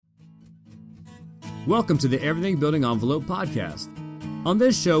Welcome to the Everything Building Envelope podcast. On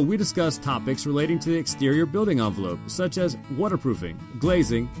this show, we discuss topics relating to the exterior building envelope, such as waterproofing,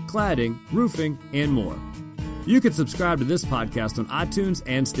 glazing, cladding, roofing, and more. You can subscribe to this podcast on iTunes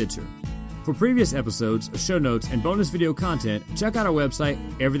and Stitcher. For previous episodes, show notes, and bonus video content, check out our website,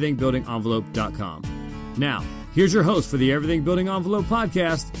 everythingbuildingenvelope.com. Now, here's your host for the Everything Building Envelope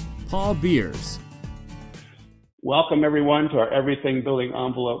podcast, Paul Beers. Welcome, everyone, to our Everything Building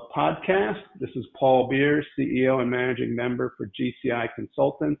Envelope podcast. This is Paul Beers, CEO and Managing Member for GCI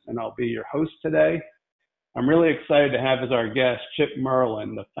Consultants, and I'll be your host today. I'm really excited to have as our guest Chip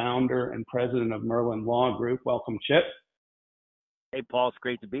Merlin, the founder and president of Merlin Law Group. Welcome, Chip. Hey, Paul. It's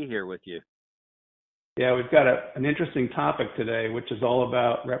great to be here with you. Yeah, we've got an interesting topic today, which is all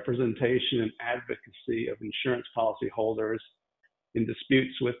about representation and advocacy of insurance policyholders in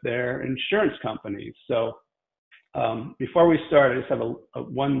disputes with their insurance companies. So before we start, I just have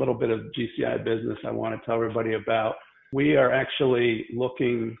one little bit of GCI business I want to tell everybody about. We are actually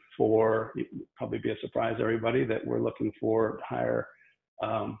looking for, probably be a surprise to everybody, that we're looking for to hire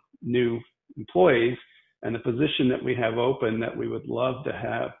new employees. And the position that we have open that we would love to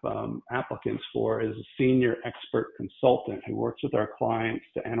have applicants for is a senior expert consultant who works with our clients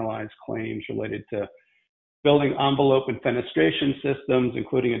to analyze claims related to building envelope and fenestration systems,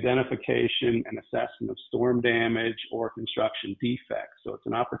 including identification and assessment of storm damage or construction defects. So it's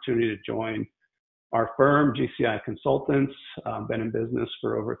an opportunity to join our firm, GCI Consultants. Been in business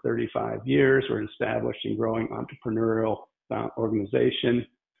for over 35 years. We're an established and growing entrepreneurial organization.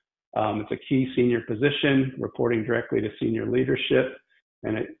 It's a key senior position, reporting directly to senior leadership,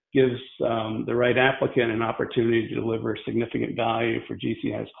 and it gives the right applicant an opportunity to deliver significant value for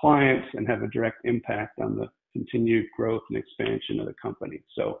GCI's clients and have a direct impact on the continued growth and expansion of the company.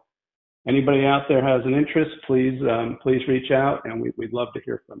 So anybody out there has an interest, please reach out, and we'd love to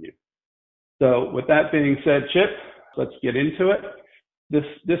hear from you. So with that being said, Chip, let's get into it.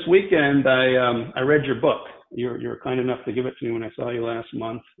 This weekend, I read your book. You're kind enough to give it to me when I saw you last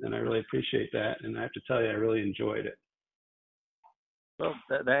month, and I really appreciate that. And I have to tell you, I really enjoyed it. Well,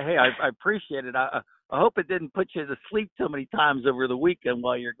 hey, I appreciate it. I hope it didn't put you to sleep so many times over the weekend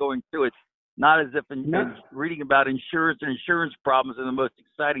while you're going through it. Not as if reading about insurance and insurance problems are the most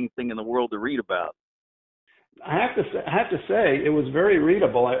exciting thing in the world to read about. I have to say, it was very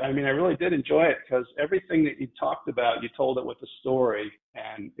readable. I mean, I really did enjoy it because everything that you talked about, you told it with a story,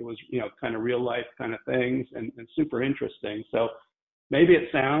 and it was, kind of real life kind of things and super interesting. So maybe it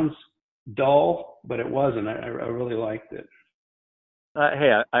sounds dull, but it wasn't. I really liked it.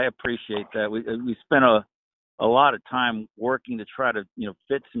 Hey, I appreciate that. We spent a lot of time working to try to,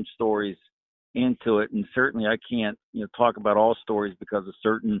 fit some stories into it. And certainly I can't, talk about all stories because of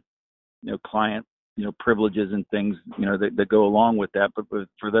certain, client, privileges and things, that go along with that. But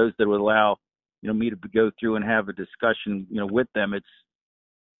for those that would allow, me to go through and have a discussion, with them, it's,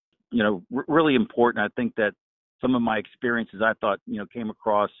 really important. I think that some of my experiences I thought, came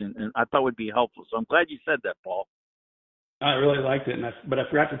across and I thought would be helpful. So I'm glad you said that, Paul. I really liked it, but I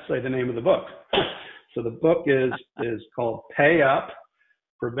forgot to say the name of the book. So the book is called Pay Up: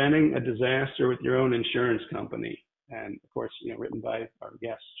 Preventing a Disaster with Your Own Insurance Company. And of course, written by our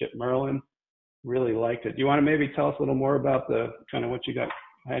guest, Chip Merlin. Really liked it. Do you want to maybe tell us a little more about the kind of what you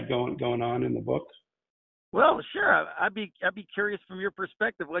had going on in the book? Well, sure. I'd be curious from your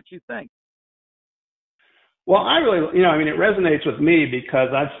perspective what you think. Well, I really, it resonates with me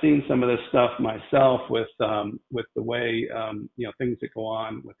because I've seen some of this stuff myself with the way, things that go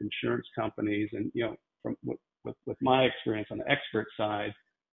on with insurance companies, and from with my experience on the expert side,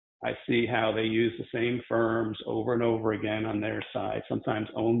 I see how they use the same firms over and over again on their side,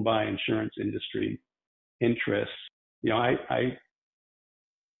 sometimes owned by insurance industry interests. I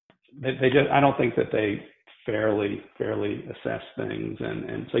don't think that they fairly assess things,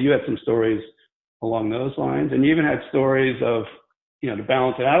 and so you had some stories along those lines, and you even had stories of, to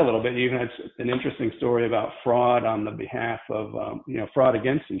balance it out a little bit, you even had an interesting story about fraud on the behalf of, fraud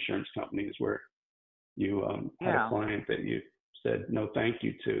against insurance companies, where you had a client that you said no thank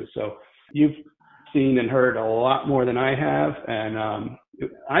you to. So you've seen and heard a lot more than I have, and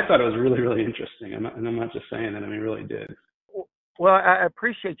I thought it was really, really interesting, and I'm not just saying that, I really did. Well, I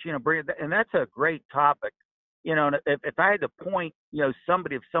appreciate bringing that, and that's a great topic. If I had to point, if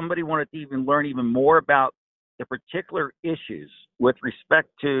somebody wanted to even learn even more about the particular issues with respect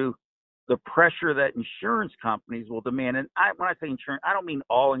to the pressure that insurance companies will demand, and when I say insurance, I don't mean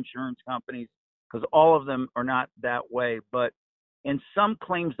all insurance companies, because all of them are not that way, but in some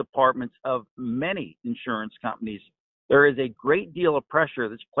claims departments of many insurance companies, there is a great deal of pressure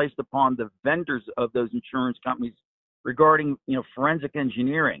that's placed upon the vendors of those insurance companies regarding, forensic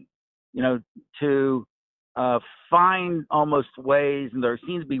engineering. to find almost ways, and there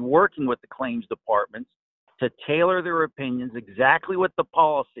seems to be working with the claims departments to tailor their opinions exactly with the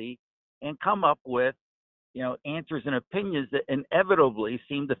policy and come up with, answers and opinions that inevitably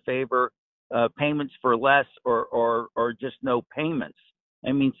seem to favor payments for less or just no payments.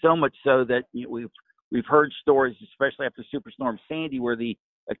 I mean, so much so that we've heard stories, especially after Superstorm Sandy, where the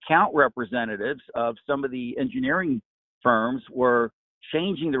account representatives of some of the engineering firms were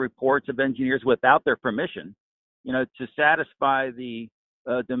changing the reports of engineers without their permission, to satisfy the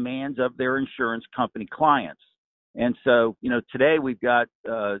demands of their insurance company clients. And so, today we've got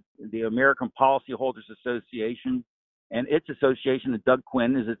the American Policyholders Association and its association, and Doug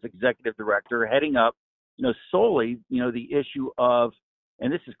Quinn is its executive director, heading up, solely, the issue of,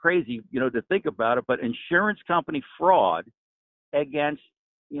 and this is crazy, to think about it, but insurance company fraud against,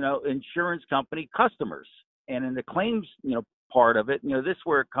 insurance company customers. And in the claims, part of it, this is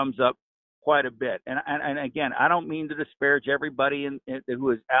where it comes up quite a bit. And again, I don't mean to disparage everybody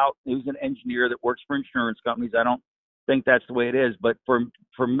who's an engineer that works for insurance companies. I don't think that's the way it is. But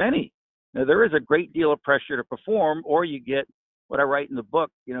for many, there is a great deal of pressure to perform, or you get what I write in the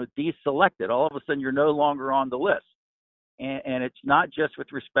book, deselected. All of a sudden, you're no longer on the list. And it's not just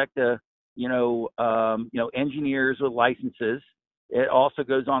with respect to, engineers with licenses. It also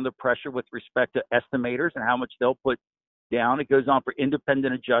goes on the pressure with respect to estimators and how much they'll put down. It goes on for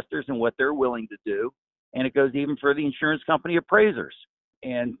independent adjusters and what they're willing to do. And it goes even for the insurance company appraisers.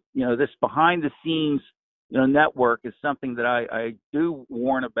 And, this behind the scenes, network is something that I do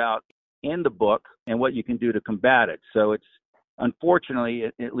warn about in the book and what you can do to combat it. So it's, unfortunately,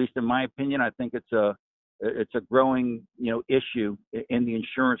 at least in my opinion, I think it's a growing, issue in the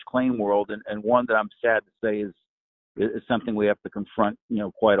insurance claim world, and one that I'm sad to say is something we have to confront,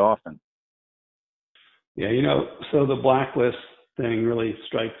 quite often. Yeah, so the blacklist thing really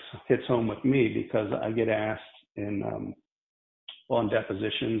hits home with me, because I get asked in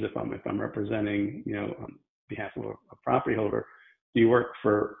depositions, if I'm representing, on behalf of a property holder, do you work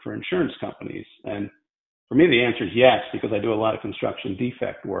for insurance companies? And for me, the answer is yes, because I do a lot of construction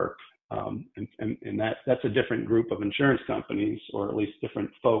defect work. And that's a different group of insurance companies, or at least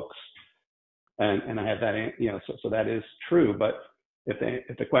different folks. And I have that, so that is true. But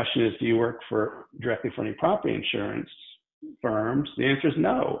if the question is, do you work directly for any property insurance firms? The answer is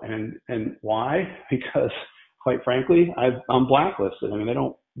no. And why? Because quite frankly, I'm blacklisted. I mean, they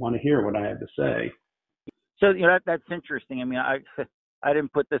don't want to hear what I have to say. So, that's interesting. I mean, I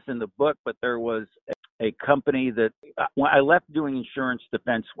didn't put this in the book, but there was a company that when I left doing insurance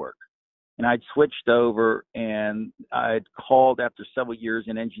defense work, and I'd switched over, and I'd called after several years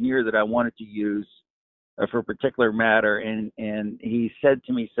an engineer that I wanted to use for a particular matter. And he said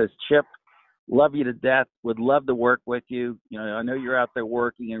to me, Chip, love you to death, would love to work with you. I know you're out there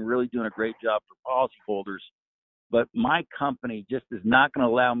working and really doing a great job for policyholders, but my company just is not going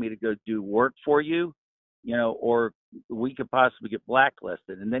to allow me to go do work for you, or we could possibly get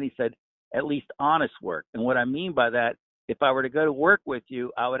blacklisted. And then he said, at least honest work. And what I mean by that, if I were to go to work with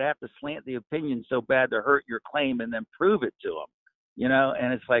you, I would have to slant the opinion so bad to hurt your claim and then prove it to them,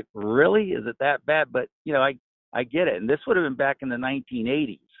 and it's like, really? Is it that bad? But, I get it. And this would have been back in the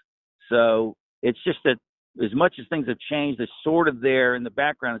 1980s. So it's just that as much as things have changed, it's sort of there in the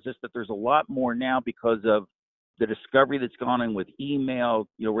background. It's just that there's a lot more now because of the discovery that's gone on with email.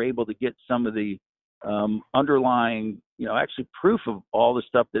 We're able to get some of the underlying, actually proof of all the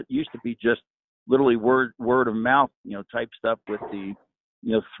stuff that used to be just literally word of mouth, type stuff with the,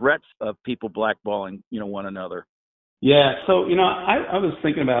 threats of people blackballing, one another. Yeah. So, I was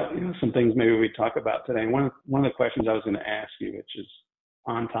thinking about, some things maybe we talk about today. And one of the questions I was going to ask you, which is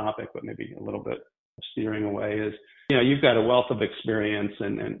on topic, but maybe a little bit steering away, is, you've got a wealth of experience,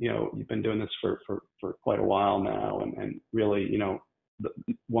 and you've been doing this for quite a while now, and really,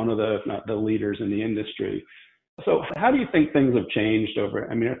 one of the, if not the leaders in the industry. So how do you think things have changed over?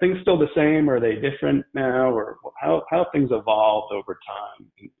 I mean, are things still the same? Or are they different now? Or how have things evolved over time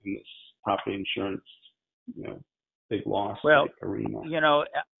in this property insurance, big loss arena?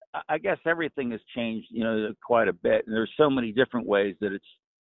 I guess everything has changed, quite a bit. And there's so many different ways that it's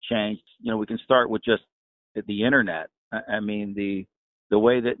changed. We can start with just the internet. I mean, the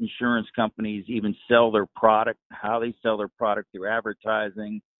way that insurance companies even sell their product, how they sell their product through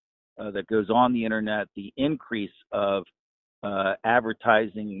advertising, that goes on the internet, the increase of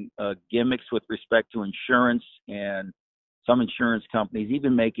advertising gimmicks with respect to insurance, and some insurance companies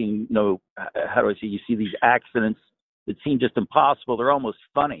even making, how do I say, you see these accidents that seem just impossible. They're almost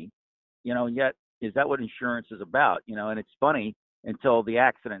funny, and yet is that what insurance is about? And it's funny until the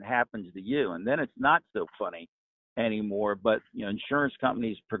accident happens to you, and then it's not so funny. anymore, but insurance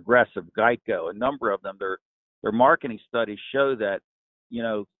companies, Progressive, Geico, a number of them, their marketing studies show that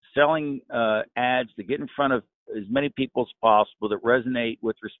selling ads to get in front of as many people as possible that resonate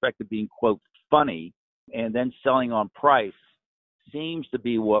with respect to being, quote, funny, and then selling on price seems to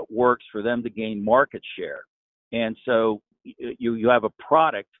be what works for them to gain market share. And so you have a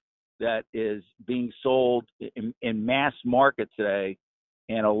product that is being sold in mass market today,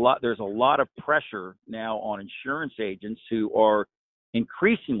 and there's a lot of pressure now on insurance agents who are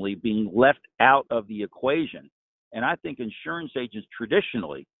increasingly being left out of the equation. And I think insurance agents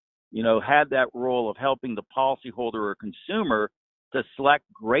traditionally, had that role of helping the policyholder or consumer to select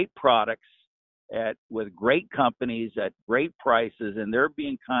great products with great companies at great prices, and they're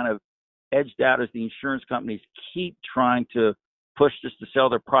being kind of edged out as the insurance companies keep trying to push this to sell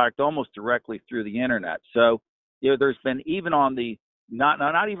their product almost directly through the internet. So, there's been even on the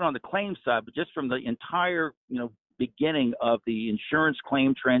not even on the claim side, but just from the entire beginning of the insurance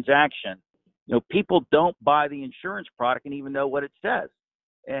claim transaction, people don't buy the insurance product and even know what it says.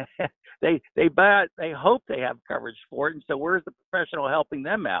 They buy it, they hope they have coverage for it, and so where's the professional helping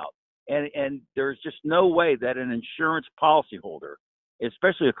them out? And there's just no way that an insurance policyholder,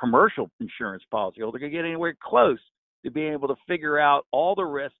 especially a commercial insurance policyholder, can get anywhere close to being able to figure out all the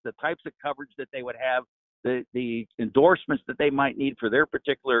risks, the types of coverage that they would have, the endorsements that they might need for their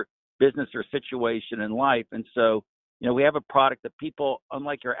particular business or situation in life. And so, we have a product that people,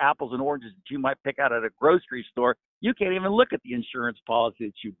 unlike your apples and oranges that you might pick out at a grocery store, you can't even look at the insurance policy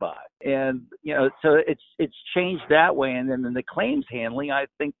that you buy. And, so it's changed that way. And then in the claims handling, I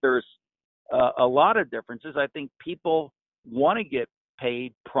think there's a lot of differences. I think people want to get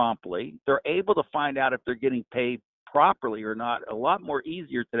paid promptly. They're able to find out if they're getting paid properly or not a lot more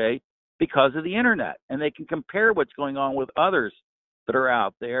easier today because of the internet. And they can compare what's going on with others that are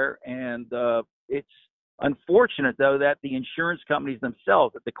out there. And it's unfortunate, though, that the insurance companies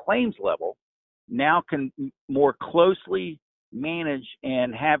themselves at the claims level now can more closely manage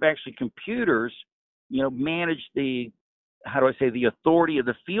and have actually computers, manage the authority of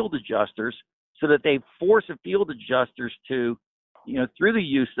the field adjusters, so that they force the field adjusters to, through the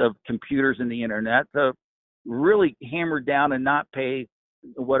use of computers and the internet, to really hammer down and not pay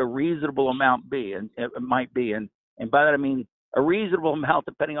what a reasonable amount might be. And by that I mean a reasonable amount,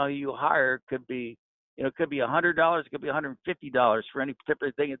 depending on who you hire, could be it could be $100, it could be $150 for any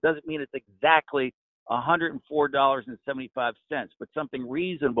particular thing. It doesn't mean it's exactly $104.75, but something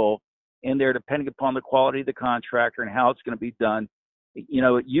reasonable in there, depending upon the quality of the contractor and how it's going to be done. It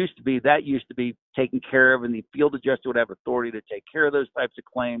used to be taken care of, and the field adjuster would have authority to take care of those types of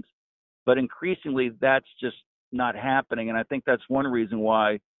claims. But increasingly, that's just not happening, and I think that's one reason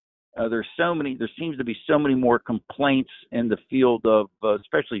why there seems to be so many more complaints in the field of,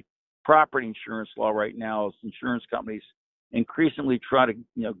 especially property insurance law right now, as insurance companies increasingly try to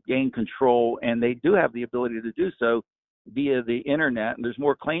gain control, and they do have the ability to do so via the internet, and there's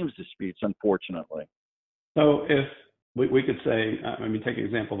more claims disputes, unfortunately. So if we could say, take an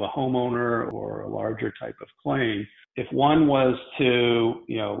example of a homeowner or a larger type of claim. If one was to,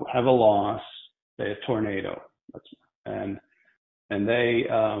 have a loss, say a tornado, and they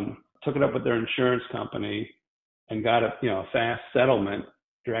took it up with their insurance company and got a fast settlement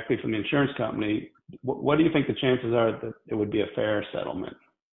directly from the insurance company, what do you think the chances are that it would be a fair settlement?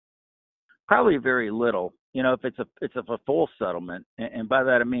 Probably very little. If it's a full settlement, and by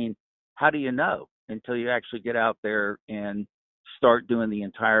that I mean, how do you know until you actually get out there and start doing the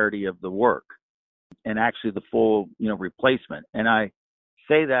entirety of the work and actually the full replacement? And I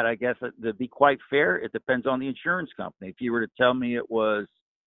say that, I guess, to be quite fair, it depends on the insurance company. If you were to tell me it was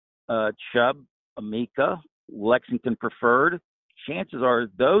Chubb, Amica, Lexington Preferred, chances are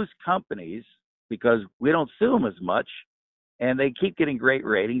those companies, because we don't sue them as much and they keep getting great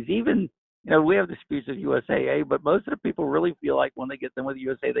ratings. Even, we have disputes with USAA, but most of the people really feel like when they get them with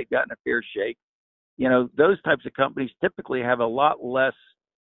USA, they've gotten a fair shake. Those types of companies typically have a lot less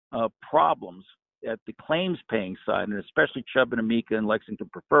problems at the claims paying side, and especially Chubb and Amica and Lexington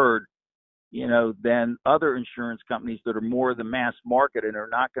Preferred, than other insurance companies that are more the mass market and are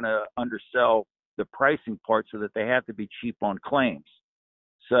not going to undersell the pricing part so that they have to be cheap on claims.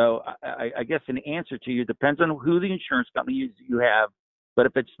 So I guess an answer to you depends on who the insurance company you have. But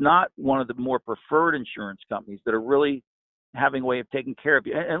if it's not one of the more preferred insurance companies that are really having a way of taking care of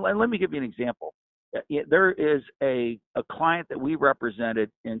you, and let me give you an example. There is a client that we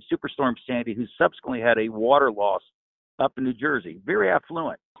represented in Superstorm Sandy who subsequently had a water loss up in New Jersey, very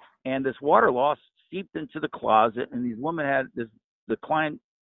affluent. And this water loss seeped into the closet, and these women had this, the client,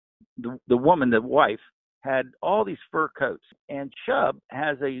 the woman, the wife, had all these fur coats. And Chubb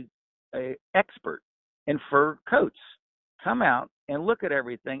has a expert and fur coats. Come out and look at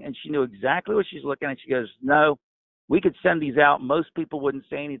everything. And she knew exactly what she's looking at. She goes, no, we could send these out. Most people wouldn't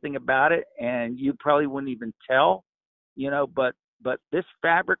say anything about it, and you probably wouldn't even tell, but this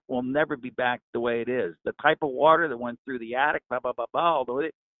fabric will never be back the way it is. The type of water that went through the attic, blah, blah, blah, blah, although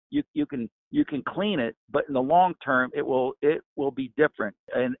you can clean it, but in the long term, it will be different.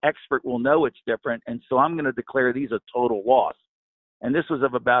 An expert will know it's different. And so I'm going to declare these a total loss. And this was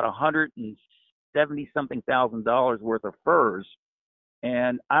of about $170-something thousand worth of furs.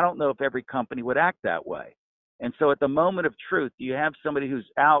 And I don't know if every company would act that way. And so at the moment of truth, you have somebody who's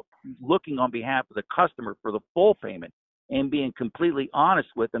out looking on behalf of the customer for the full payment and being completely honest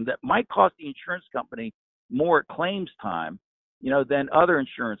with them. That might cost the insurance company more at claims time, than other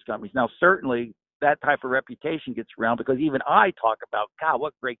insurance companies. Now, certainly that type of reputation gets around because even I talk about, God,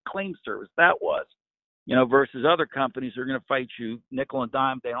 what great claim service that was, versus other companies who are going to fight you nickel and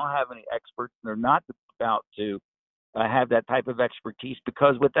dime. They don't have any experts. They're not about to have that type of expertise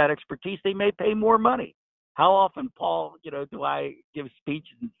because with that expertise, they may pay more money. How often, Paul, do I give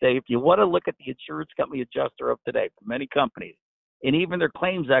speeches and say, if you want to look at the insurance company adjuster of today for many companies, and even their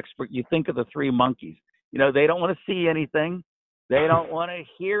claims expert, you think of the three monkeys. They don't want to see anything. They don't want to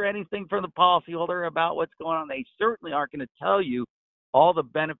hear anything from the policyholder about what's going on. They certainly aren't going to tell you all the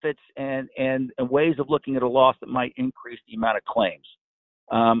benefits and ways of looking at a loss that might increase the amount of claims.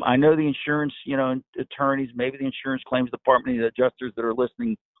 I know the insurance, attorneys, maybe the insurance claims department, the adjusters that are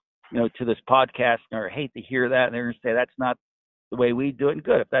listening, to this podcast, or hate to hear that, and they're going to say that's not the way we do it. And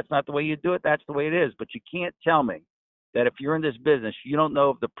good, if that's not the way you do it, that's the way it is. But you can't tell me that if you're in this business, you don't know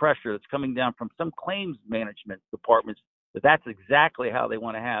of the pressure that's coming down from some claims management departments, that's exactly how they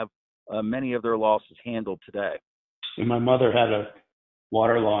want to have many of their losses handled today. So my mother had a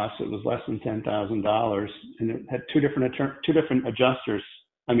water loss. It was less than $10,000, and it had two different adjusters.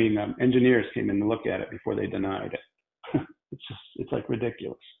 Engineers came in to look at it before they denied it. It's like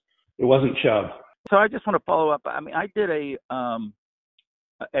ridiculous. It wasn't Chubb. So I just want to follow up. I did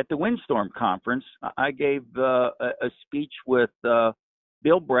at the Windstorm conference, I gave a speech with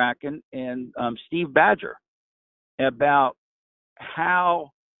Bill Bracken and Steve Badger about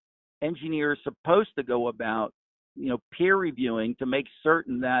how engineers are supposed to go about, peer reviewing to make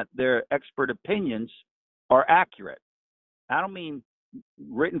certain that their expert opinions are accurate. I don't mean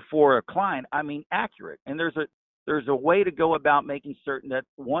written for a client. I mean accurate. And there's a way to go about making certain that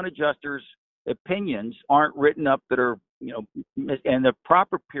one adjuster's opinions aren't written up that are, and the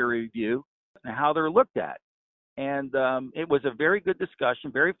proper peer review and how they're looked at. And it was a very good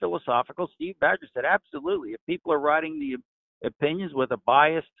discussion, very philosophical. Steve Badger said, absolutely. If people are writing the opinions with a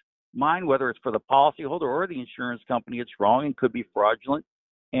biased mind, whether it's for the policyholder or the insurance company, it's wrong and could be fraudulent.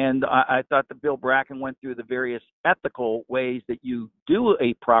 And I thought that Bill Bracken went through the various ethical ways that you do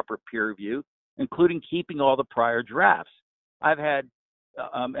a proper peer review, including keeping all the prior drafts. I've had,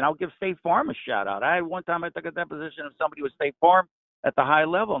 and I'll give State Farm a shout out. One time I took a deposition of somebody with State Farm at the high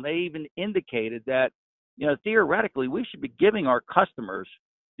level, and they even indicated that, theoretically, we should be giving our customers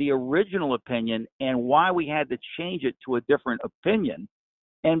the original opinion and why we had to change it to a different opinion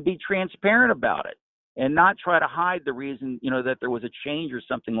and be transparent about it and not try to hide the reason, that there was a change or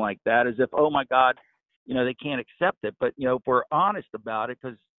something like that as if, oh my God, they can't accept it. But, if we're honest about it,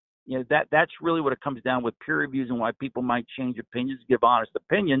 because, that's really what it comes down with peer reviews and why people might change opinions, give honest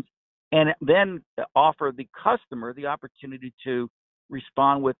opinions, and then offer the customer the opportunity to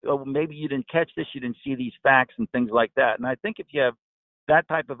respond with, oh, maybe you didn't catch this, you didn't see these facts and things like that. And I think if you have that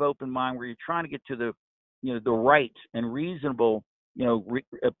type of open mind where you're trying to get to the, the right and reasonable,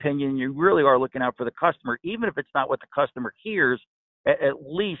 opinion, you really are looking out for the customer, even if it's not what the customer hears. At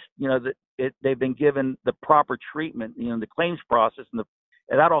least, that they've been given the proper treatment, the claims process, and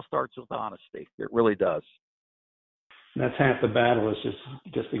that all starts with honesty. It really does. That's half the battle, is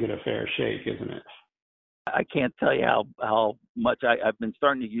just to get a fair shake, isn't it? I can't tell you how much I've been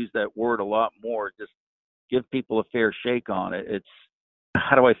starting to use that word a lot more. Just give people a fair shake on it. It's,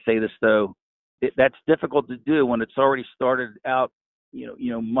 how do I say this though? That's difficult to do when it's already started out,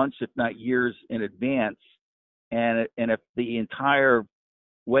 months, if not years in advance. And if the entire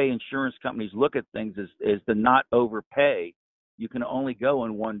way insurance companies look at things is to not overpay, you can only go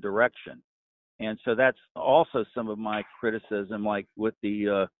in one direction. And so that's also some of my criticism, like with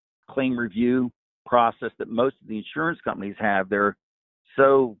the claim review process that most of the insurance companies have. They're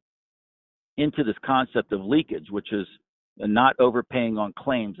so into this concept of leakage, which is not overpaying on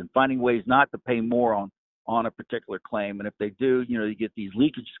claims and finding ways not to pay more on a particular claim. And if they do, you get these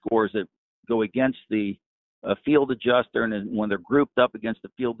leakage scores that go against the field adjuster, and then when they're grouped up against the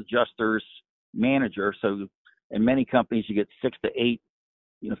field adjuster's manager. So in many companies, you get 6 to 8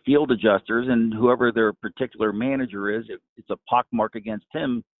 field adjusters and whoever their particular manager is, it's a pockmark against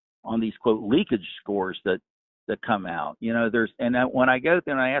him on these quote leakage scores that come out. When I go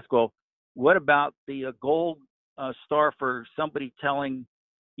there and I ask, well, what about the gold star for somebody telling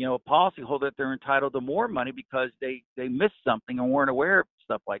a policyholder that they're entitled to more money because they missed something and weren't aware of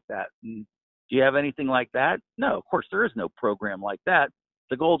stuff like that? And do you have anything like that? No, of course there is no program like that.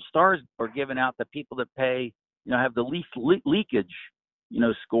 The gold stars are given out to people that pay, have the least leakage,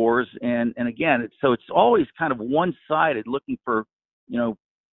 scores. And again, it's always kind of one-sided, looking for,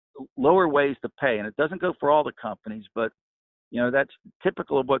 lower ways to pay. And it doesn't go for all the companies, but, that's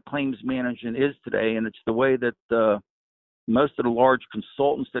typical of what claims management is today. And it's the way that most of the large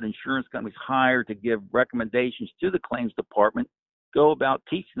consultants that insurance companies hire to give recommendations to the claims department go about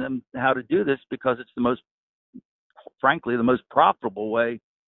teaching them how to do this, because it's frankly, the most profitable way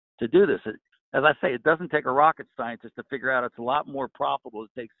to do this. As I say, it doesn't take a rocket scientist to figure out it's a lot more profitable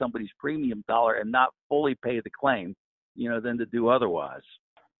to take somebody's premium dollar and not fully pay the claim, than to do otherwise.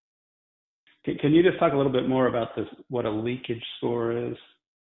 Can you just talk a little bit more about this, what a leakage score is?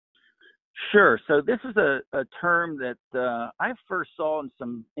 Sure. So this is a term that I first saw in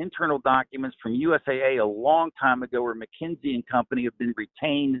some internal documents from USAA a long time ago, where McKinsey and Company have been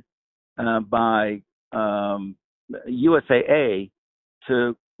retained by USAA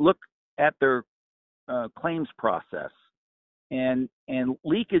to look at their claims process. And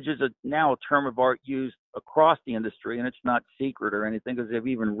leakage is now a term of art used across the industry, and it's not secret or anything, because they've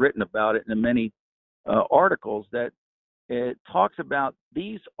even written about it in many articles, that it talks about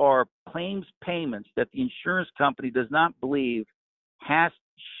these are claims payments that the insurance company does not believe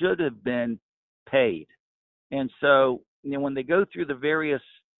should have been paid. And so, when they go through the various,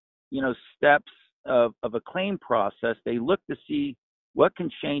 steps of a claim process, they look to see what can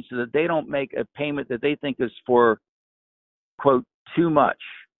change so that they don't make a payment that they think is for, quote, too much.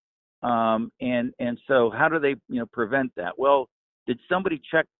 And so how do they, prevent that? Well, did somebody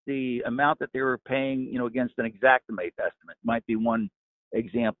check the amount that they were paying, against an Xactimate estimate? Might be one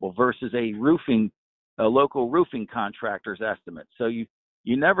example, versus a local roofing contractor's estimate. So you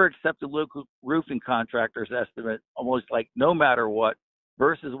never accept a local roofing contractor's estimate, almost like no matter what,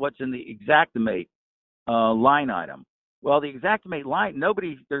 versus what's in the Xactimate line item. Well, the Xactimate line,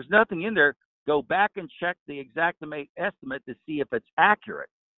 there's nothing in there. Go back and check the Xactimate estimate to see if it's accurate.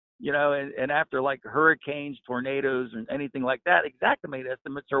 And after like hurricanes, tornadoes, and anything like that, Xactimate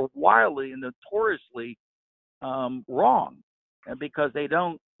estimates are wildly and notoriously wrong, because they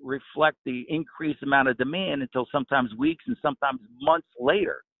don't reflect the increased amount of demand until sometimes weeks and sometimes months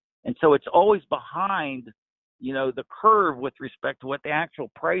later. And so it's always behind, the curve with respect to what the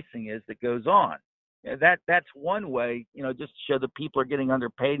actual pricing is that goes on. And that's one way, just to show that people are getting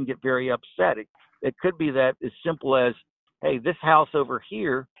underpaid and get very upset. It could be that as simple as, hey, this house over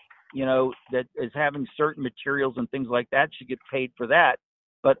here, that is having certain materials and things like that should get paid for that.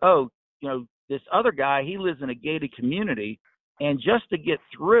 But, this other guy, he lives in a gated community, and just to get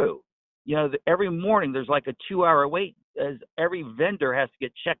through, every morning there's like a 2-hour wait, as every vendor has to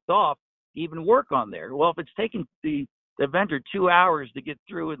get checked off to even work on there. Well, if it's taking the vendor 2 hours to get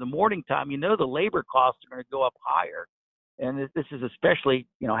through in the morning time, the labor costs are going to go up higher. And this is especially,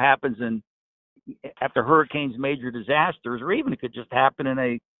 happens after hurricanes, major disasters, or even it could just happen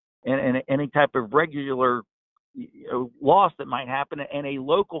in any type of regular loss that might happen. And a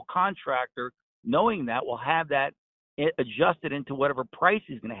local contractor, knowing that, will have that adjusted into whatever price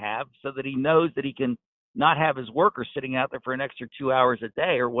he's going to have, so that he knows that he can not have his workers sitting out there for an extra 2 hours a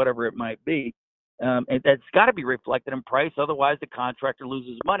day or whatever it might be. And that's got to be reflected in price. Otherwise, the contractor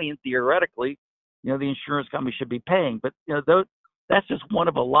loses money, and theoretically, the insurance company should be paying. But, that's just one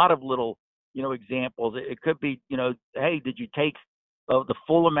of a lot of little, examples. It could be, hey, did you take the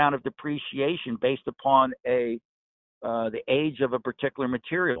full amount of depreciation based upon the age of a particular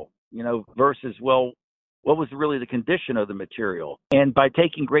material, versus, well, what was really the condition of the material? And by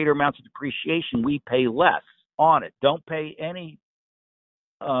taking greater amounts of depreciation, we pay less on it. Don't pay any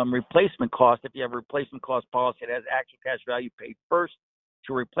replacement cost. If you have a replacement cost policy that has actual cash value paid first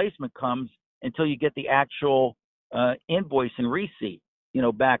to replacement comes until you get the actual invoice and receipt,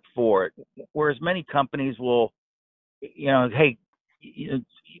 back for it. Whereas many companies will, hey,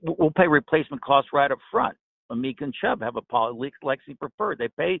 we'll pay replacement costs right up front. Amica and Chubb have a policy, Lexi Preferred. They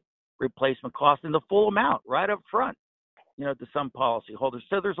pay replacement costs in the full amount right up front, to some policyholders.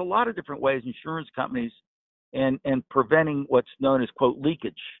 So there's a lot of different ways insurance companies and preventing what's known as, quote,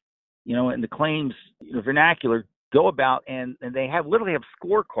 leakage, in the claims vernacular, go about, and they literally have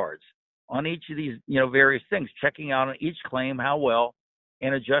scorecards on each of these, various things, checking out on each claim how well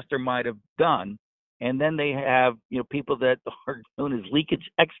an adjuster might have done. And then they have, people that are known as leakage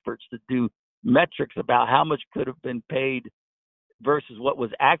experts to do metrics about how much could have been paid versus what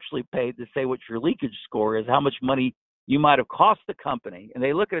was actually paid to say what your leakage score is, how much money you might have cost the company. And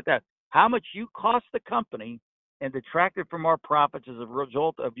they look at that, how much you cost the company and detracted from our profits as a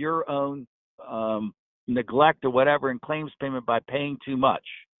result of your own neglect or whatever in claims payment by paying too much.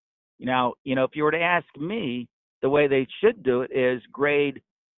 Now, if you were to ask me, the way they should do it is grade,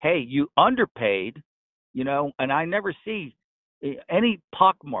 hey, you underpaid, and I never see any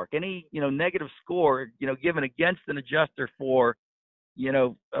pockmark, any, negative score, given against an adjuster for,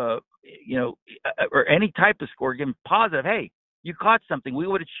 or any type of score given positive. Hey, you caught something. We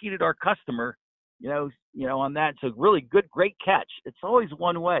would have cheated our customer, on that. So really good, great catch. It's always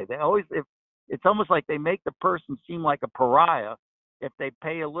one way. It's almost like they make the person seem like a pariah if they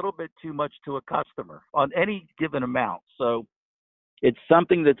pay a little bit too much to a customer on any given amount. So it's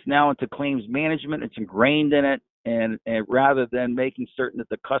something that's now into claims management. It's ingrained in it, and rather than making certain that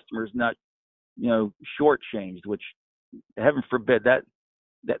the customer is not, shortchanged, which heaven forbid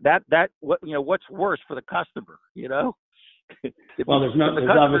what's worse for the customer, Well, there's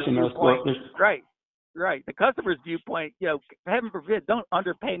obviously no score. Right. The customer's viewpoint, heaven forbid, don't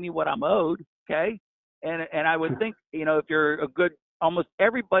underpay me what I'm owed. Okay. And I would think, if you're a good, almost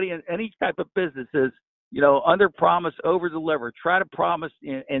everybody in any type of business is, under promise, over deliver, try to promise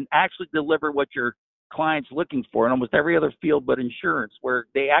and actually deliver what your client's looking for in almost every other field but insurance, where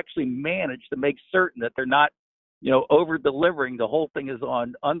they actually manage to make certain that they're not, over delivering. The whole thing is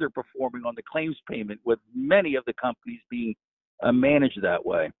on underperforming on the claims payment, with many of the companies being managed that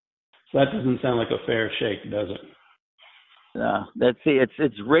way. So that doesn't sound like a fair shake, does it?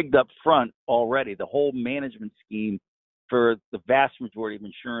 It's rigged up front already. The whole management scheme for the vast majority of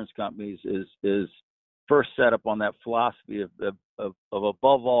insurance companies is first set up on that philosophy of above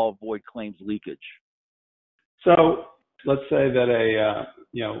all avoid claims leakage. So let's say that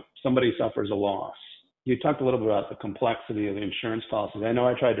somebody suffers a loss. You talked a little bit about the complexity of the insurance policies. I know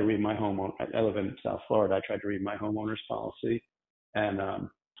I tried to read my homeowner. I live in South Florida. I tried to read my homeowner's policy, and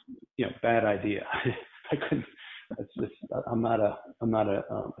bad idea. I couldn't. I'm not a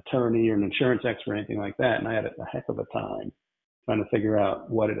attorney or an insurance expert or anything like that, and I had a heck of a time trying to figure out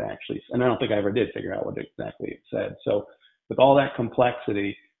what it actually. And I don't think I ever did figure out what exactly it said. So with all that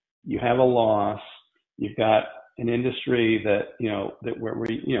complexity, you have a loss. You've got an industry that where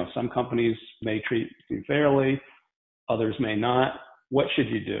some companies may treat you fairly, others may not. What should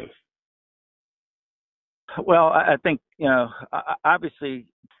you do? Well, I think, obviously,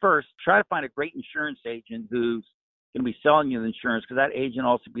 first, try to find a great insurance agent who's going to be selling you the insurance, because that agent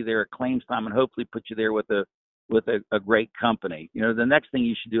also be there at claims time and hopefully put you there with a great company. The next thing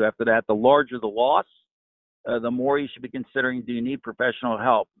you should do after that, the larger the loss, the more you should be considering, do you need professional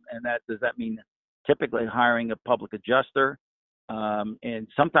help? And does that mean typically hiring a public adjuster? And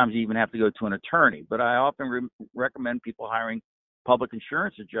sometimes you even have to go to an attorney. But I often recommend people hiring public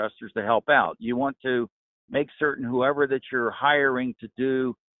insurance adjusters to help out. You want to make certain whoever that you're hiring to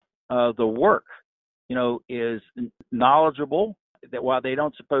do the work, is knowledgeable, that while they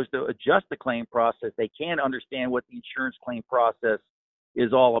don't supposed to adjust the claim process, they can understand what the insurance claim process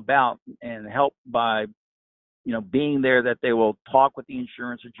is all about, and help by, being there, that they will talk with the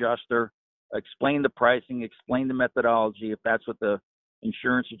insurance adjuster, explain the pricing, explain the methodology, if that's what the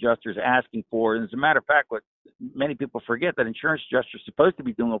insurance adjuster is asking for. And as a matter of fact, what many people forget, that insurance adjuster is supposed to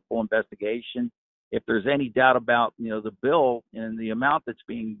be doing a full investigation. If there's any doubt about, the bill and the amount that's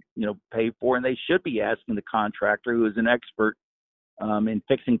being, paid for, and they should be asking the contractor, who is an expert in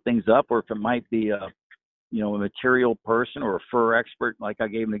fixing things up, or if it might be a material person or a fur expert, like I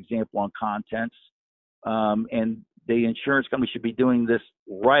gave an example on contents. And the insurance company should be doing this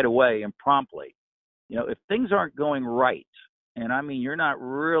right away and promptly. If things aren't going right, and I mean, you're not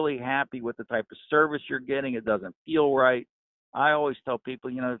really happy with the type of service you're getting, it doesn't feel right, I always tell people,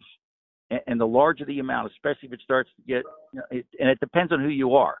 and the larger the amount, especially if it starts to get, and it depends on who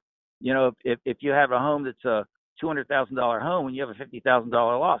you are. If you have a home that's a $200,000 home and you have a $50,000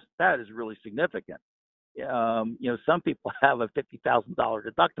 loss, that is really significant. Some people have a $50,000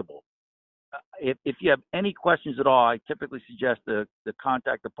 deductible. If you have any questions at all, I typically suggest to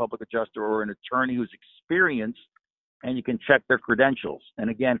contact a public adjuster or an attorney who's experienced, and you can check their credentials. And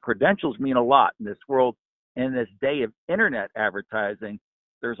again, credentials mean a lot in this world. In this day of internet advertising,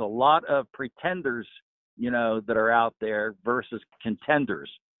 there's a lot of pretenders, that are out there versus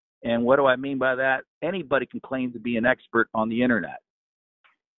contenders. And what do I mean by that? Anybody can claim to be an expert on the internet.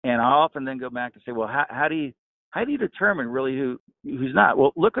 And I often then go back and say, well, how do you determine really who's not?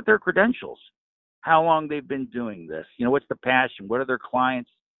 Well, look at their credentials, how long they've been doing this. What's the passion? What are their clients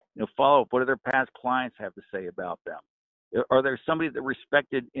follow up. What do their past clients have to say about them? Are there somebody that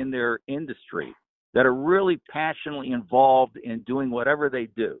respected in their industry that are really passionately involved in doing whatever they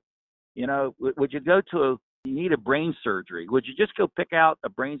do? Would you go to you need a brain surgery? Would you just go pick out a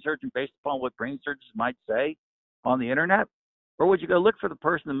brain surgeon based upon what brain surgeons might say on the internet? Or would you go look for the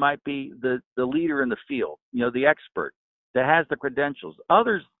person that might be the leader in the field, the expert that has the credentials,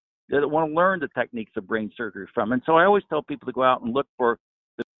 others that want to learn the techniques of brain surgery from? And so I always tell people to go out and look for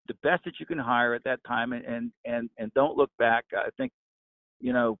the best that you can hire at that time, and don't look back. I think,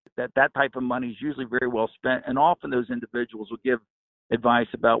 that type of money is usually very well spent, and often those individuals will give advice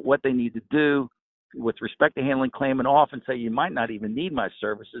about what they need to do with respect to handling claim, and often say, you might not even need my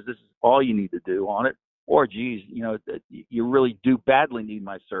services. This is all you need to do on it. Or, geez, you really do badly need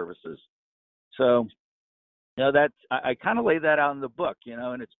my services. So, that's, I kind of lay that out in the book,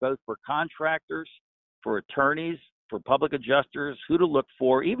 and it's both for contractors, for attorneys, for public adjusters, who to look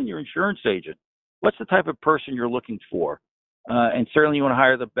for, even your insurance agent. What's the type of person you're looking for? And certainly you want to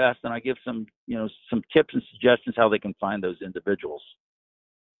hire the best. And I give some tips and suggestions how they can find those individuals.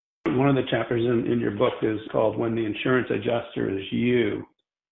 One of the chapters in your book is called "When the Insurance Adjuster Is You,"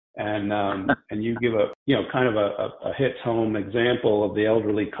 and you give a kind of a hits home example of the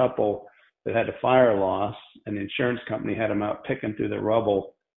elderly couple that had a fire loss, and the insurance company had them out picking through the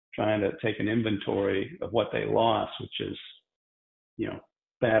rubble, trying to take an inventory of what they lost, which is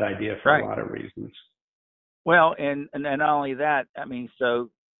bad idea for a lot of reasons. Well, and not only that, I mean, so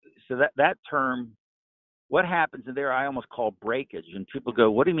that term, what happens in there, I almost call breakage. And people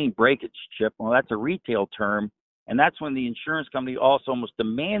go, what do you mean breakage, Chip? Well, that's a retail term. And that's when the insurance company also almost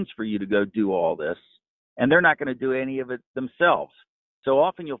demands for you to go do all this. And they're not going to do any of it themselves. So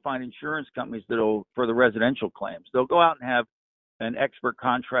often you'll find insurance companies for the residential claims, they'll go out and have an expert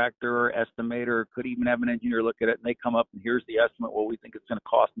contractor or estimator, could even have an engineer look at it, and they come up and here's the estimate, what we think it's going to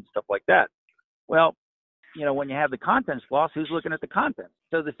cost and stuff like that. Well, when you have the contents loss, who's looking at the contents?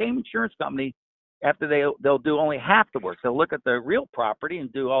 So the same insurance company, after they'll do only half the work. They'll look at the real property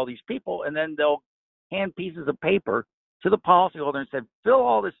and do all these people, and then they'll hand pieces of paper to the policyholder and say, fill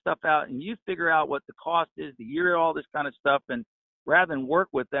all this stuff out, and you figure out what the cost is, the year, all this kind of stuff, and rather than work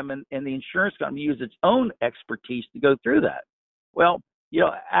with them, and the insurance company use its own expertise to go through that. Well,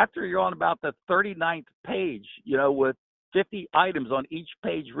 after you're on about the 39th page, with 50 items on each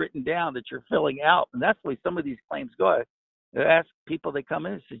page written down that you're filling out, and that's the way some of these claims go. I ask people, they come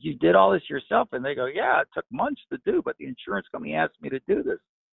in and say, you did all this yourself? And they go, yeah, it took months to do, but the insurance company asked me to do this.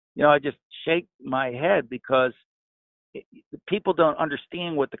 I just shake my head because people don't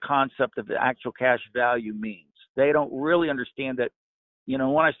understand what the concept of the actual cash value means. They don't really understand that.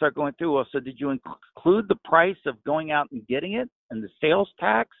 When I start going through, well, so did you include the price of going out and getting it and the sales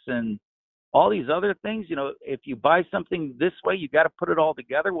tax and all these other things? If you buy something this way, you got to put it all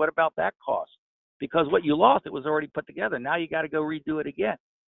together. What about that cost? Because what you lost, it was already put together. Now you got to go redo it again.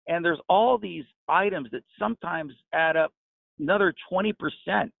 And there's all these items that sometimes add up another 20%,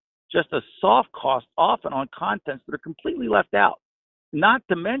 just a soft cost often on contents that are completely left out. Not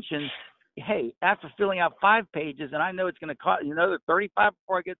to mention, hey, after filling out 5 pages, and I know it's going to cost another 35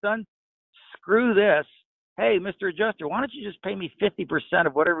 before I get done, screw this. Hey, Mr. Adjuster, why don't you just pay me 50%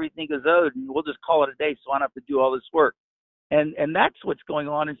 of whatever you think is owed, and we'll just call it a day so I don't have to do all this work. And that's what's going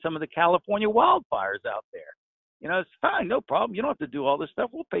on in some of the California wildfires out there. It's fine, no problem. You don't have to do all this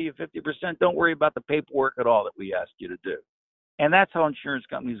stuff. We'll pay you 50%. Don't worry about the paperwork at all that we asked you to do. And that's how insurance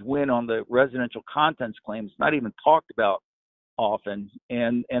companies win on the residential contents claims. It's not even talked about often.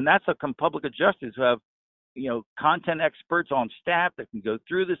 And that's how come public adjusters who have, content experts on staff that can go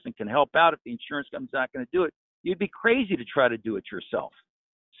through this and can help out if the insurance company's not going to do it. You'd be crazy to try to do it yourself.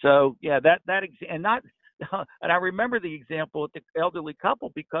 So, yeah, and I remember the example with the elderly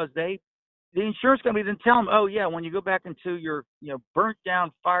couple because the insurance company didn't tell them, oh, yeah, when you go back into your, burnt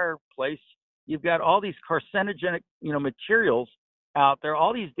down fireplace, you've got all these carcinogenic, materials out there,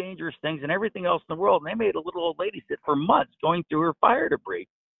 all these dangerous things and everything else in the world. And they made a little old lady sit for months going through her fire debris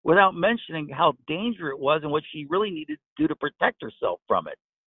without mentioning how dangerous it was and what she really needed to do to protect herself from it.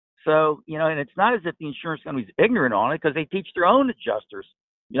 So, and it's not as if the insurance company's ignorant on it because they teach their own adjusters,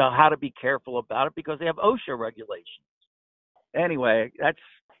 how to be careful about it because they have OSHA regulations. Anyway, that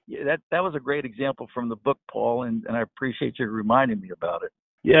was a great example from the book, Paul, and I appreciate you reminding me about it.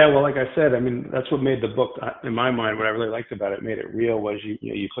 Yeah, well, like I said, I mean, that's what made the book, in my mind, what I really liked about it, made it real, was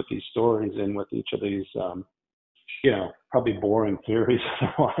you put these stories in with each of these, probably boring theories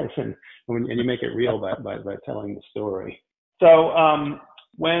otherwise, and you make it real by telling the story. So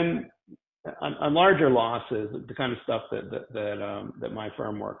when on larger losses, the kind of stuff that my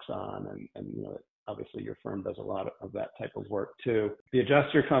firm works on, and obviously your firm does a lot of that type of work too. The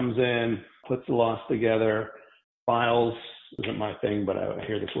adjuster comes in, puts the loss together, files, isn't my thing, but I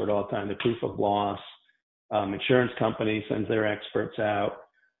hear this word all the time, the proof of loss. Insurance company sends their experts out,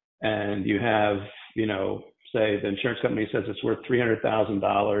 and you have, say the insurance company says it's worth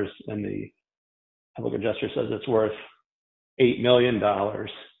 $300,000 and the public adjuster says it's worth $8 million.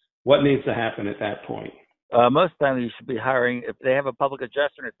 What needs to happen at that point? Most of the time you should be hiring, if they have a public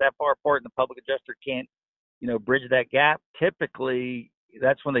adjuster and it's that far apart and the public adjuster can't, bridge that gap, typically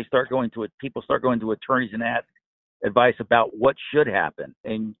that's when people start going to attorneys and ask advice about what should happen.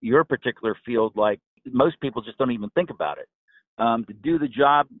 In your particular field, like most people just don't even think about it. To do the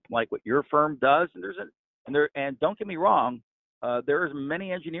job like what your firm does, and don't get me wrong, there's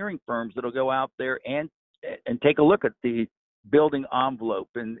many engineering firms that'll go out there and take a look at the building envelope,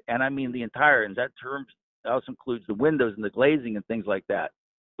 and I mean the entire, and that term also includes the windows and the glazing and things like that.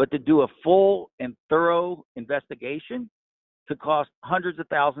 But to do a full and thorough investigation could cost hundreds of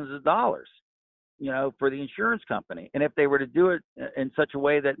thousands of dollars, for the insurance company. And if they were to do it in such a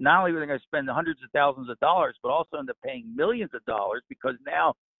way that not only are they going to spend hundreds of thousands of dollars, but also end up paying millions of dollars because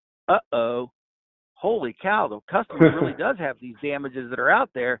now, holy cow, the customer really does have these damages that are out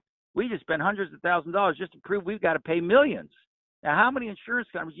there. We just spent hundreds of thousands of dollars just to prove we've got to pay millions. Now, how many insurance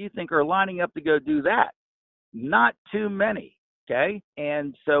companies do you think are lining up to go do that? Not too many, okay?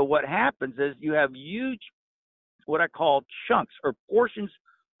 And so what happens is you have huge, what I call chunks or portions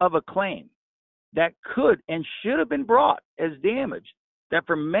of a claim that could and should have been brought as damage that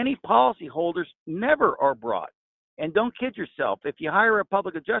for many policyholders never are brought. And don't kid yourself. If you hire a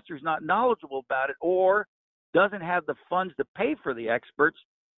public adjuster who's not knowledgeable about it or doesn't have the funds to pay for the experts,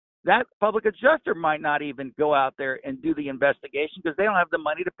 that public adjuster might not even go out there and do the investigation because they don't have the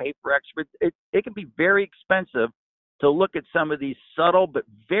money to pay for experts. It can be very expensive to look at some of these subtle but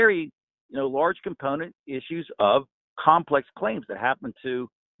very large component issues of complex claims that happen to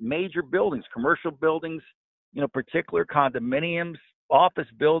major buildings, commercial buildings, particular condominiums, office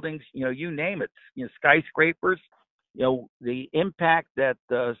buildings, you name it, skyscrapers. The impact that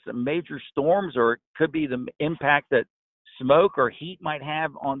some major storms, or it could be the impact that smoke or heat might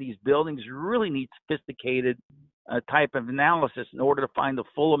have on these buildings, really need sophisticated type of analysis in order to find the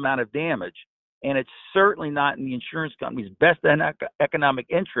full amount of damage. And it's certainly not in the insurance company's best economic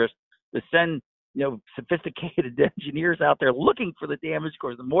interest to send sophisticated engineers out there looking for the damage,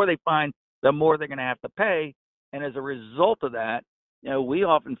 because the more they find, the more they're going to have to pay. And as a result of that, we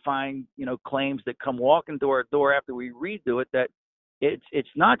often find, claims that come walking to our door after we redo it, that it's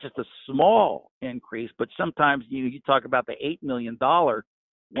not just a small increase, but sometimes you talk about the $8 million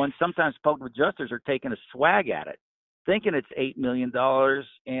one. Sometimes public adjusters are taking a swag at it, thinking it's $8 million,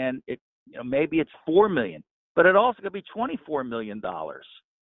 and it maybe it's $4 million, but it also could be $24 million.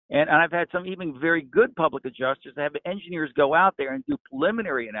 And I've had some even very good public adjusters that have engineers go out there and do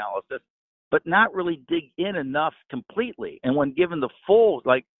preliminary analysis, but not really dig in enough completely. And when given the full,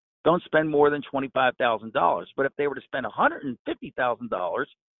 like, don't spend more than $25,000. But if they were to spend $150,000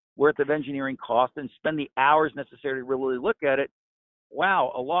 worth of engineering costs and spend the hours necessary to really look at it,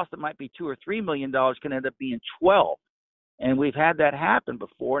 wow, a loss that might be $2 or $3 million can end up being 12. And we've had that happen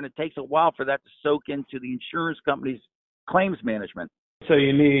before, and it takes a while for that to soak into the insurance company's claims management. So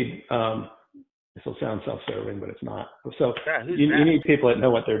you need, this will sound self-serving, but it's not. So you need people that know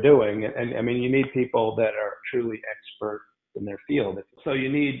what they're doing. And I mean, you need people that are truly expert in their field. So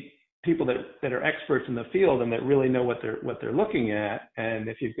you need people that are experts in the field and that really know what they're looking at. And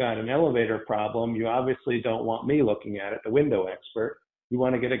if you've got an elevator problem, you obviously don't want me looking at it, the window expert. You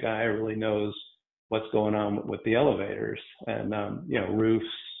want to get a guy who really knows what's going on with the elevators and, roofs.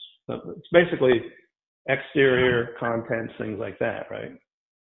 It's basically exterior contents, things like that, right?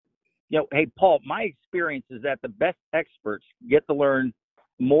 Hey, Paul, my experience is that the best experts get to learn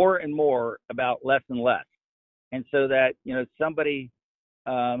more and more about less and less. And so that, somebody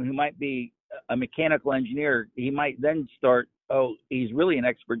who might be a mechanical engineer, he might then start, he's really an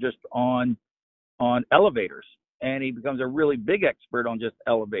expert just on elevators. And he becomes a really big expert on just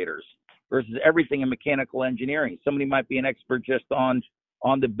elevators versus everything in mechanical engineering. Somebody might be an expert just on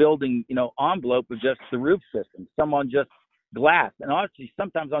the building, envelope of just the roof system, some on just glass, and actually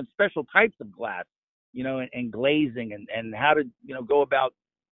sometimes on special types of glass, and glazing and how to, go about,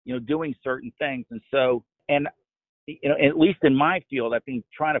 doing certain things. And so, and, at least in my field, I think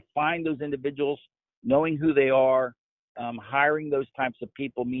trying to find those individuals, knowing who they are, hiring those types of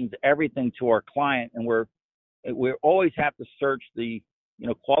people means everything to our client. And we always have to search the,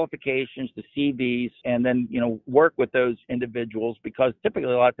 qualifications, the CVs, and then, work with those individuals, because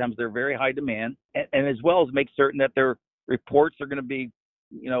typically a lot of times they're very high demand, and as well as make certain that their reports are going to be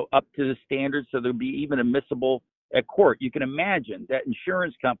up to the standards so there'll be even admissible at court. You can imagine that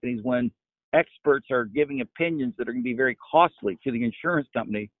insurance companies, when experts are giving opinions that are going to be very costly to the insurance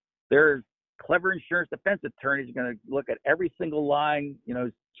company, their clever insurance defense attorneys are going to look at every single line,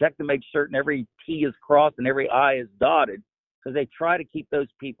 check to make certain every T is crossed and every I is dotted, because they try to keep those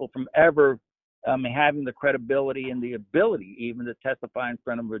people from ever having the credibility and the ability even to testify in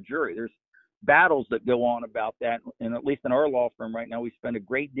front of a jury. There's battles that go on about that, and at least in our law firm right now, we spend a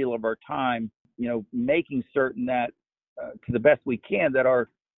great deal of our time, making certain that to the best we can that our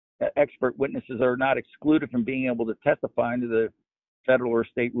expert witnesses are not excluded from being able to testify under the federal or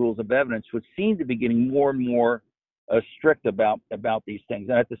state rules of evidence, which seem to be getting more and more strict about these things.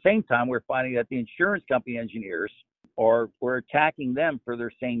 And at the same time, we're finding that the insurance company engineers we're attacking them for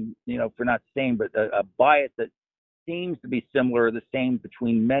their same, for not saying, but a bias that seems to be similar or the same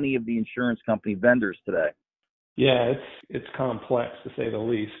between many of the insurance company vendors today. Yeah, it's complex to say the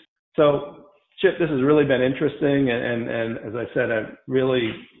least. So, Chip, this has really been interesting, and as I said, I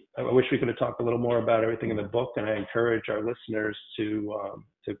wish we could have talked a little more about everything in the book, and I encourage our listeners to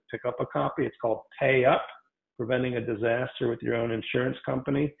pick up a copy. It's called Pay Up: Preventing a Disaster with Your Own Insurance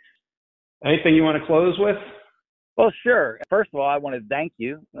Company. Anything you want to close with? Well, sure. First of all, I want to thank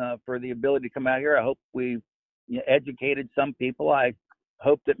you for the ability to come out here. I hope we educated some people. I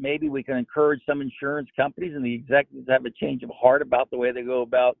hope that maybe we can encourage some insurance companies and the executives to have a change of heart about the way they go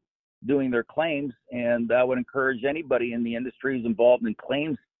about doing their claims. And I would encourage anybody in the industry who's involved in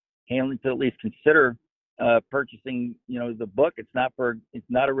claims handling to at least consider purchasing, the book. It's not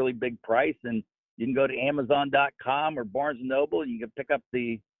a really big price, and you can go to Amazon.com or Barnes & Noble. You can pick up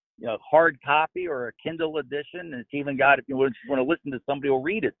the hard copy or a Kindle edition, and it's even got, if you want to listen to somebody, will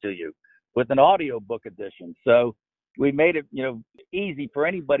read it to you with an audio book edition. So we made it, easy for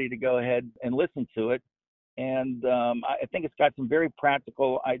anybody to go ahead and listen to it. And I think it's got some very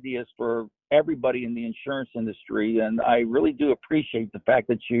practical ideas for everybody in the insurance industry. And I really do appreciate the fact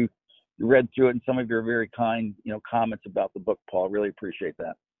that you read through it and some of your very kind, comments about the book, Paul. Really appreciate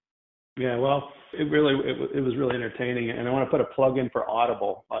that. Yeah, well, it was really entertaining, and I want to put a plug in for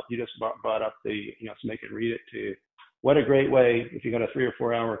Audible. You just brought up so they can read it to you. What a great way, if you got a 3 or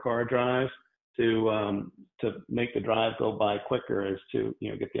 4 hour car drive, to make the drive go by quicker, is to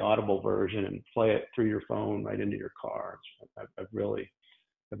get the Audible version and play it through your phone right into your car.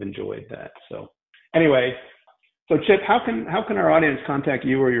 I've enjoyed that. So anyway, so Chip, how can our audience contact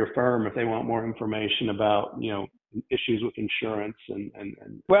you or your firm if they want more information about issues with insurance and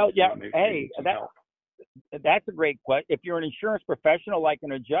well, yeah, hey, that's a great question. If you're an insurance professional like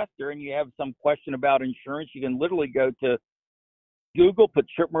an adjuster and you have some question about insurance, you can literally go to Google, put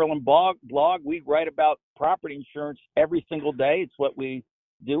Chip Merlin blog. We write about property insurance every single day. It's what we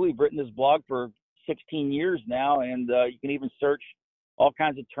do. We've written this blog for 16 years now, and you can even search all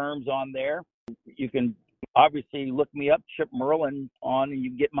kinds of terms on there. You can obviously look me up, Chip Merlin, and you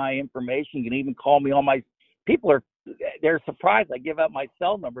can get my information. You can even call me on my. They're surprised I give out my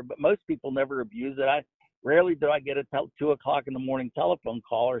cell number, but most people never abuse it. Rarely do I get a 2 o'clock in the morning telephone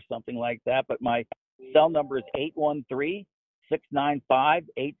call or something like that, but my cell number is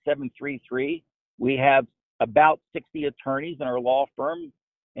 813-695-8733. We have about 60 attorneys in our law firm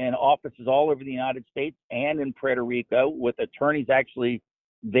and offices all over the United States and in Puerto Rico, with attorneys actually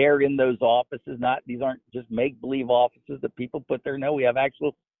there in those offices. These aren't just make-believe offices that people put there. No, we have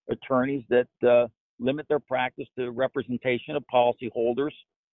actual attorneys that limit their practice to representation of policyholders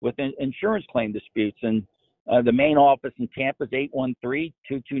with insurance claim disputes. And the main office in Tampa is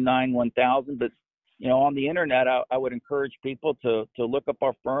 813-229-1000. But, on the internet, I would encourage people to look up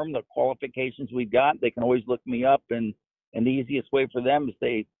our firm, the qualifications we've got. They can always look me up, and the easiest way for them is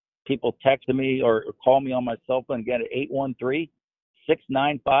people text me or call me on my cell phone, again, at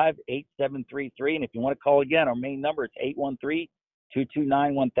 813-695-8733. And if you want to call again, our main number, it's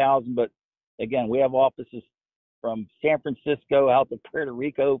 813-229-1000. But again, we have offices from San Francisco out to Puerto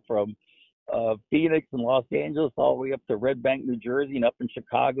Rico, from Phoenix and Los Angeles, all the way up to Red Bank, New Jersey, and up in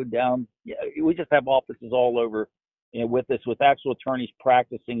Chicago down. Yeah, we just have offices all over with actual attorneys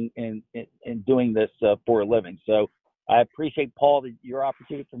practicing and doing this for a living. So I appreciate, Paul, your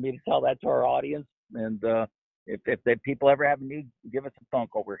opportunity for me to tell that to our audience. And if people ever have a need, give us a phone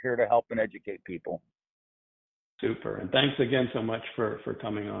call. We're here to help and educate people. Super. And thanks again so much for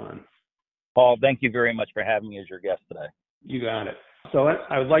coming on. Paul, thank you very much for having me as your guest today. You got it. So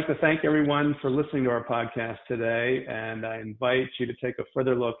I would like to thank everyone for listening to our podcast today, and I invite you to take a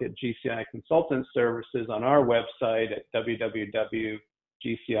further look at GCI Consultant Services on our website at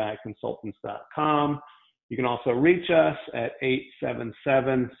www.gciconsultants.com. You can also reach us at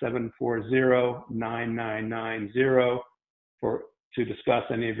 877-740-9990 for to discuss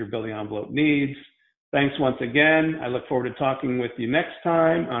any of your building envelope needs. Thanks once again. I look forward to talking with you next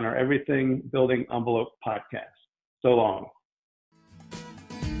time on our Everything Building Envelope podcast. So long.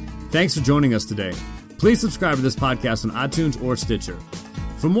 Thanks for joining us today. Please subscribe to this podcast on iTunes or Stitcher.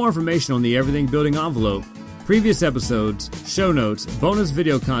 For more information on the Everything Building Envelope, previous episodes, show notes, bonus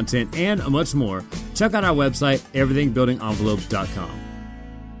video content, and much more, check out our website, everythingbuildingenvelope.com.